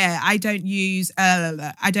 glowing. I don't use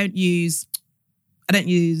what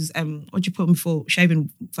do you put them for?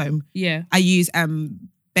 Shaving foam. Yeah. I use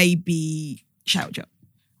baby shower gel.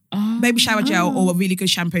 Baby or a really good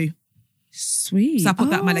shampoo. Sweet. So I put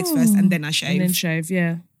that on my legs first and then I shave. And then shave,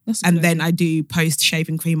 yeah. And then I do post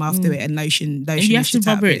shaving cream after it and lotion. And you have to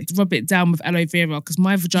rub it down with aloe vera because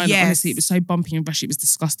my vagina, honestly, it was so bumpy and rashy. It was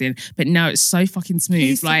disgusting. But now it's so fucking smooth.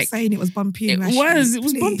 Please stop saying it was bumpy and rashy. It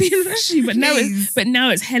was bumpy and rashy. But now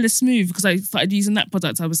it's hella smooth because I started using that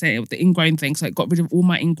product. I was saying with the ingrown thing, so it got rid of all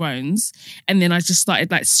my ingrowns. And then I just started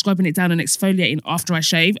like scrubbing it down and exfoliating after I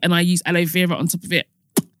shave. And I use aloe vera on top of it.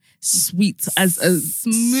 Sweet as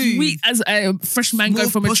a fresh mango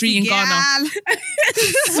from a tree in Ghana.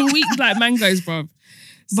 Sweet like mangoes, bro.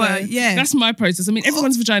 But that's my process. I mean,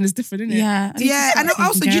 everyone's vagina is different, isn't it? Yeah. And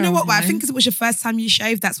also, do you know what? I think because it was your first time you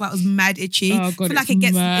shaved, that's why it was mad itchy. Oh, God, I feel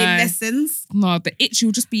like it lessens. No, the itch,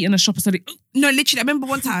 you'll just be in a shop and say, no, literally, I remember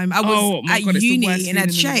one time I was at uni and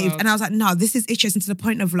I'd shaved and I was like, no, this is itchy. And to the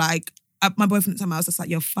point of like, my boyfriend at the time, I was just like,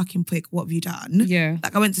 you're fucking prick, what have you done? Yeah.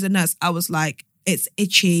 Like I went to the nurse, I was like, it's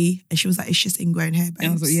itchy. And she was like, it's just ingrown hair, babes.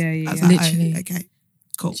 I was like, yeah. I was like, literally. Okay,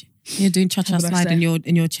 cool. You're doing cha-cha slide in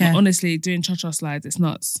your chair. But honestly, doing cha-cha slide, it's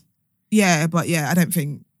nuts. Yeah, but I don't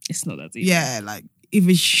think... It's not that deep. Yeah, like, if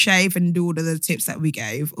we shave and do all of the tips that we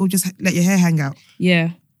gave, or just let your hair hang out.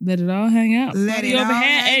 Yeah. Let it all hang out. Party over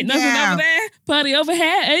here, ain't nothing over there. Party over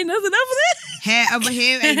here, ain't nothing over there. Hair over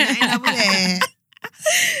here, ain't nothing over there.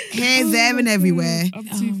 Hair there and everywhere. I'm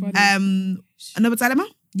too funny. Another dilemma?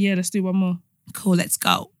 Yeah, let's do one more. Cool, let's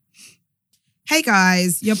go. Hey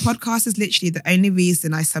guys, your podcast is literally the only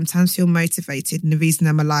reason I sometimes feel motivated and the reason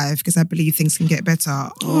I'm alive because I believe things can get better.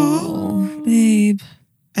 Oh, babe.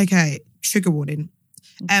 Okay, trigger warning.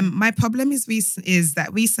 My problem is that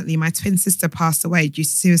recently my twin sister passed away due to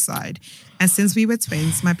suicide. And since we were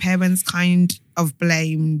twins, my parents kind of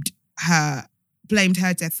blamed her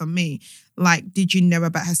death on me. Like, did you know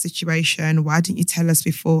about her situation? Why didn't you tell us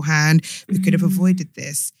beforehand? We could have avoided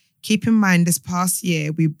this. Keep in mind, this past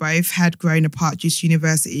year, we both had grown apart due to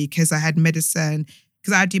university because I do medicine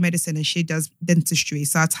and she does dentistry.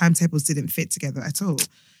 So our timetables didn't fit together at all.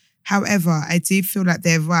 However, I do feel like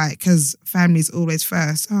they're right because family's always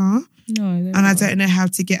first. No, and I don't know how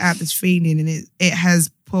to get out this feeling. And it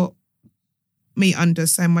has put me under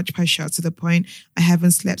so much pressure to the point I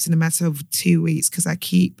haven't slept in a matter of 2 weeks because I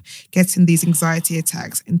keep getting these anxiety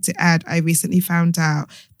attacks. And to add, I recently found out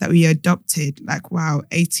that we are adopted. Like, wow,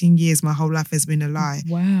 18 years, my whole life has been a lie.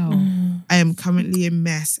 Wow. I am currently a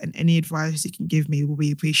mess and any advice you can give me will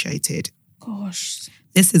be appreciated. Gosh.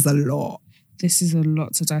 This is a lot. This is a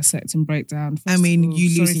lot to dissect and break down. I mean,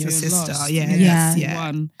 you losing your sister. Yeah.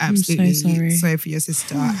 Absolutely. I'm so sorry. Sorry for your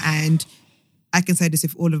sister. And I can say this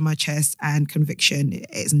with all of my chest and conviction.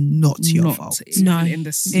 It's not your fault. No, in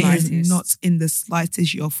the slightest. It is not in the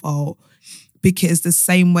slightest your fault. Because the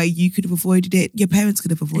same way you could have avoided it, your parents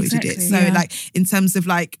could have avoided it. So like, in terms of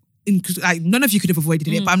like none of you could have avoided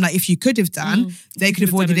it, but I'm like, if you could have done, they could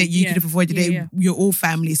have avoided it, you could have avoided it. Yeah. You're all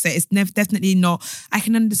family. So it's definitely not, I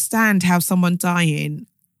can understand how someone dying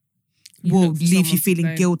will leave you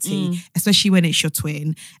feeling guilty, especially when it's your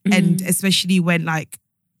twin. And especially when like,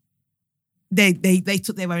 they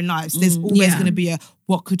took their own lives. There's always going to be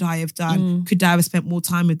what could I have done? Could I have spent more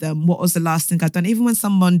time with them? What was the last thing I've done? Even when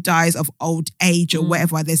someone dies of old age or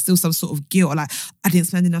whatever, there's still some sort of guilt. Or like, I didn't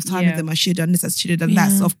spend enough time with them. I should have done this. I should have done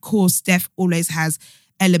that. So of course, death always has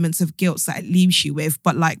elements of guilt that it leaves you with.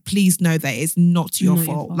 But like, please know that it's not your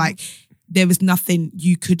fault. Like, there was nothing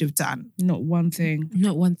you could have done. Not one thing.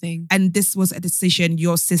 Not one thing. And this was a decision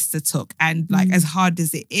your sister took. And like, as hard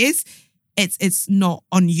as it is, it's not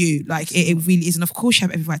on you. Like it really is. And of course you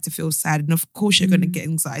have every right to feel sad. And of course you're going to get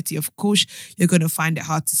anxiety. Of course you're going to find it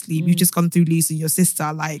hard to sleep. You've just gone through losing your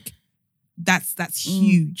sister. Like that's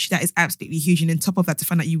huge. That is absolutely huge. And on top of that, to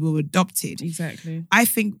find out you were adopted. Exactly. I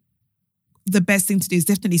think the best thing to do is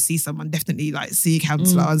definitely see someone, definitely like see a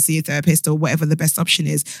counsellor and see a therapist or whatever the best option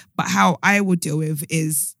is. But how I would deal with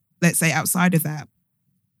is, let's say outside of that,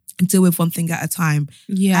 deal with one thing at a time.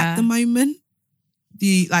 Yeah. At the moment,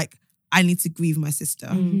 I need to grieve my sister.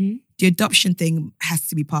 The adoption thing has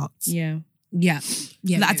to be parked. Yeah.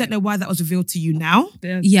 I don't know why that was revealed to you now.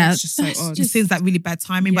 It's just so odd. It seems like really bad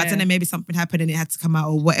timing, but I don't know, maybe something happened and it had to come out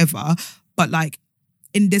or whatever. But like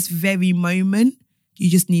in this very moment, you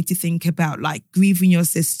just need to think about like grieving your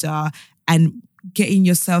sister and getting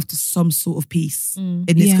yourself to some sort of peace. And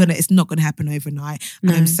it's not gonna happen overnight.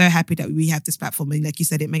 No. And I'm so happy that we have this platform. And like you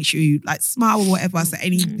said, it makes you like smile or whatever. So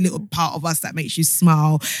any little part of us that makes you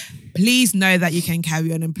smile, please know that you can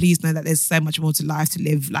carry on and please know that there's so much more to life to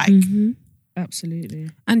live. Like absolutely.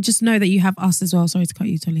 And just know that you have us as well. Sorry to cut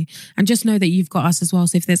you, Tolly. And just know that you've got us as well.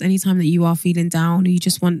 So if there's any time that you are feeling down or you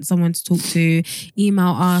just want someone to talk to,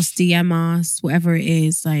 email us, DM us, whatever it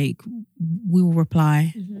is, like we will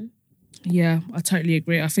reply. Yeah, I totally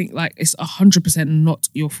agree. I think like it's 100% not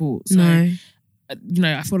your fault. So, no.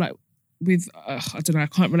 I feel like with, I don't know, I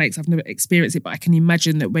can't relate because I've never experienced it, but I can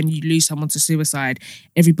imagine that when you lose someone to suicide,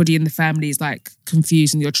 everybody in the family is like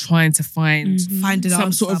confused and you're trying to find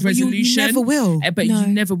some sort of resolution. You never will. But you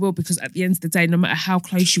never will, because at the end of the day, no matter how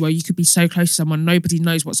close you are, you could be so close to someone, nobody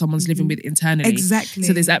knows what someone's living with internally. Exactly.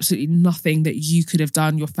 So there's absolutely nothing that you could have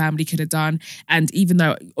done, your family could have done. And even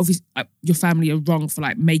though obviously your family are wrong for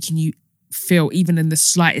like making you feel even in the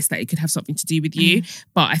slightest that it could have something to do with you,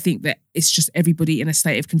 but I think that it's just everybody in a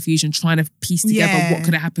state of confusion trying to piece together what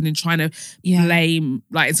could have happened and trying to blame,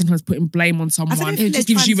 like, and sometimes putting blame on someone. It just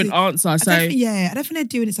gives you an answer. So I don't think they're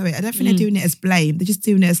doing it. Sorry, I don't think they're doing it as blame. They're just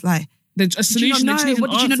doing it as like, a solution. What did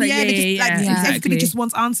you not know? Everybody just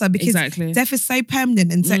wants answer, because death is so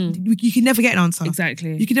permanent and so you can never get an answer.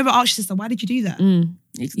 Exactly. You can never ask your sister, why did you do that?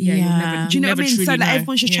 You'll never, do you know what I mean? So know.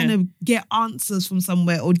 everyone's just trying to get answers from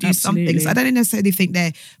somewhere or do something. So I don't necessarily think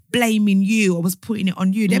they're blaming you or was putting it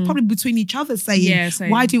on you. They're probably between each other saying,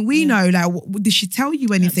 why didn't we know? Like, did she tell you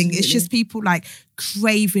anything? Absolutely. It's just people like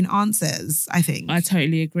craving answers, I think. I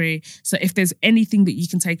totally agree. So if there's anything that you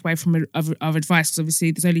can take away from our advice, because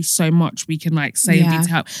obviously there's only so much we can like say and do to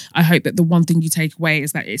help, I hope that the one thing you take away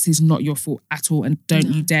is that it is not your fault at all, and don't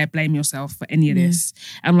you dare blame yourself for any of this.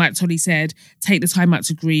 And like Tolly said, take the time out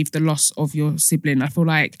to grieve the loss of your sibling. I feel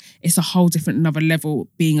like it's a whole different, another level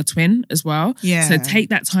being a twin as well. Yeah. So take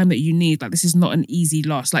that time that you need. Like, this is not an easy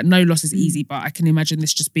loss. Like, no loss is easy, but I can imagine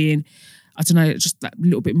this just being, I don't know, just like a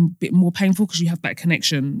little bit more painful because you have that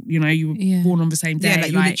connection. You know, you were born on the same day.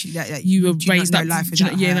 You were raised up,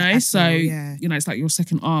 you know. So you know, it's like your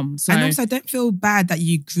second arm. So, and also, don't feel bad that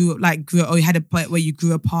you grew up, or you had a point where you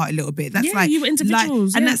grew apart a little bit. That's like, you were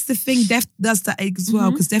individuals, and that's the thing. Death does that as well,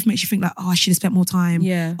 because death makes you think like, oh, I should have spent more time.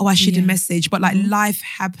 Oh, I should have messaged. But like, life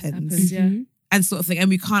happens. And sort of thing. And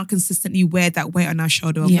we can't consistently wear that weight on our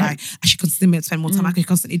shoulder of like, I should constantly spend more time, I could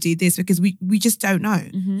constantly do this, because we just don't know.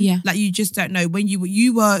 Like, you just don't know. When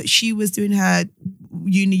she was doing her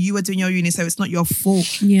uni, you were doing your uni, so it's not your fault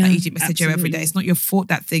that you didn't message her every day. It's not your fault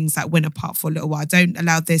that things that went apart for a little while. Don't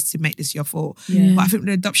allow this to make this your fault. But I think with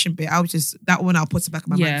the adoption bit, I'll just, that one I'll put it back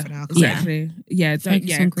in my mind for now. Exactly. Don't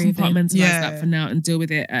compartmentalize that for now and deal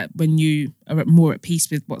with it when you are more at peace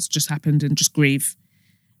with what's just happened, and just grieve.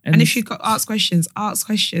 And if you've got ask questions.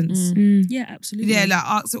 Yeah, absolutely. Yeah, like,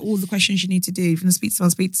 ask all the questions you need to do. If you want to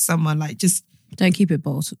speak to someone, like, just don't keep it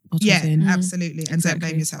bottled in. Absolutely. And don't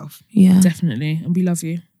blame yourself. Yeah, definitely. And we love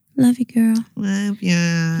you. Love you, girl. Love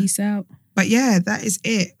you. Peace out. But yeah, that is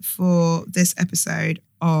it for this episode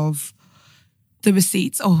of The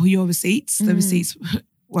Receipts. Oh, your receipts. The receipts.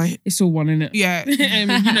 Wait. It's all one, innit? Yeah. I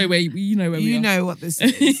mean, you know where we are. You know what this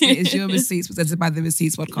is. It is Your Receipts, presented by The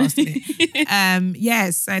Receipts podcast,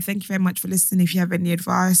 innit? So thank you very much for listening. If you have any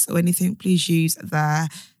advice or anything, please use the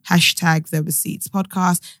hashtag The Receipts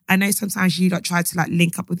podcast. I know sometimes you like try to like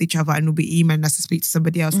link up with each other and we'll be emailing us to speak to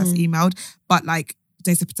somebody else that's emailed, but like,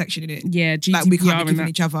 data protection in it. Yeah, GDPR, like, we can't be giving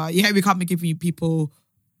each other. Yeah, we can't be giving people.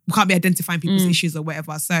 We can't be identifying people's issues or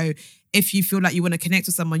whatever. So if you feel like you want to connect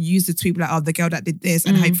with someone, use the tweet, like, oh, the girl that did this,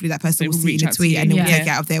 and hopefully that person will see it in the tweet and then get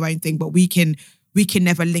out of their own thing. But we can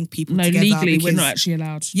never link people together. No, legally, we're not actually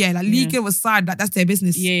allowed. Yeah, like, legal aside, like, that's their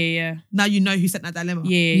business. Yeah. Now you know who sent that dilemma.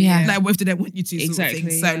 Yeah. Like, what if they don't want you to? Exactly.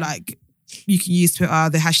 Sort of thing. So like, you can use Twitter,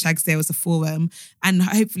 the hashtags there as a forum, and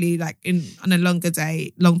hopefully, like, on a longer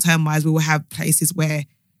day, long-term wise, we will have places where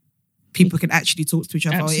people can actually talk to each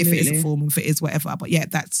other. Absolutely. If it is a forum, if it is whatever. But yeah,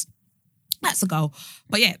 that's a goal.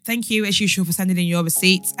 But yeah, thank you as usual for sending in your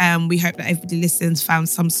receipts. We hope that everybody listens found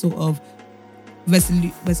some sort of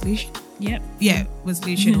resolution. Yep. Yeah,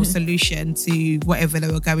 resolution or solution to whatever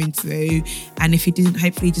they were going through. And if you didn't,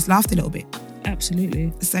 hopefully just laughed a little bit.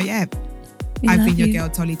 Absolutely. So yeah, I've been your girl,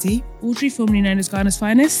 Tolly T. Audrey, formerly known as Ghana's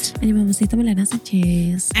Finest. And your mamacita Milena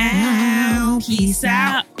Sanchez. Peace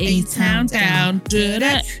out. A-Town down.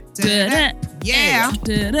 Yeah. Okay. Yeah.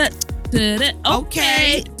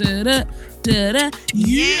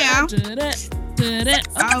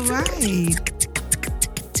 All right.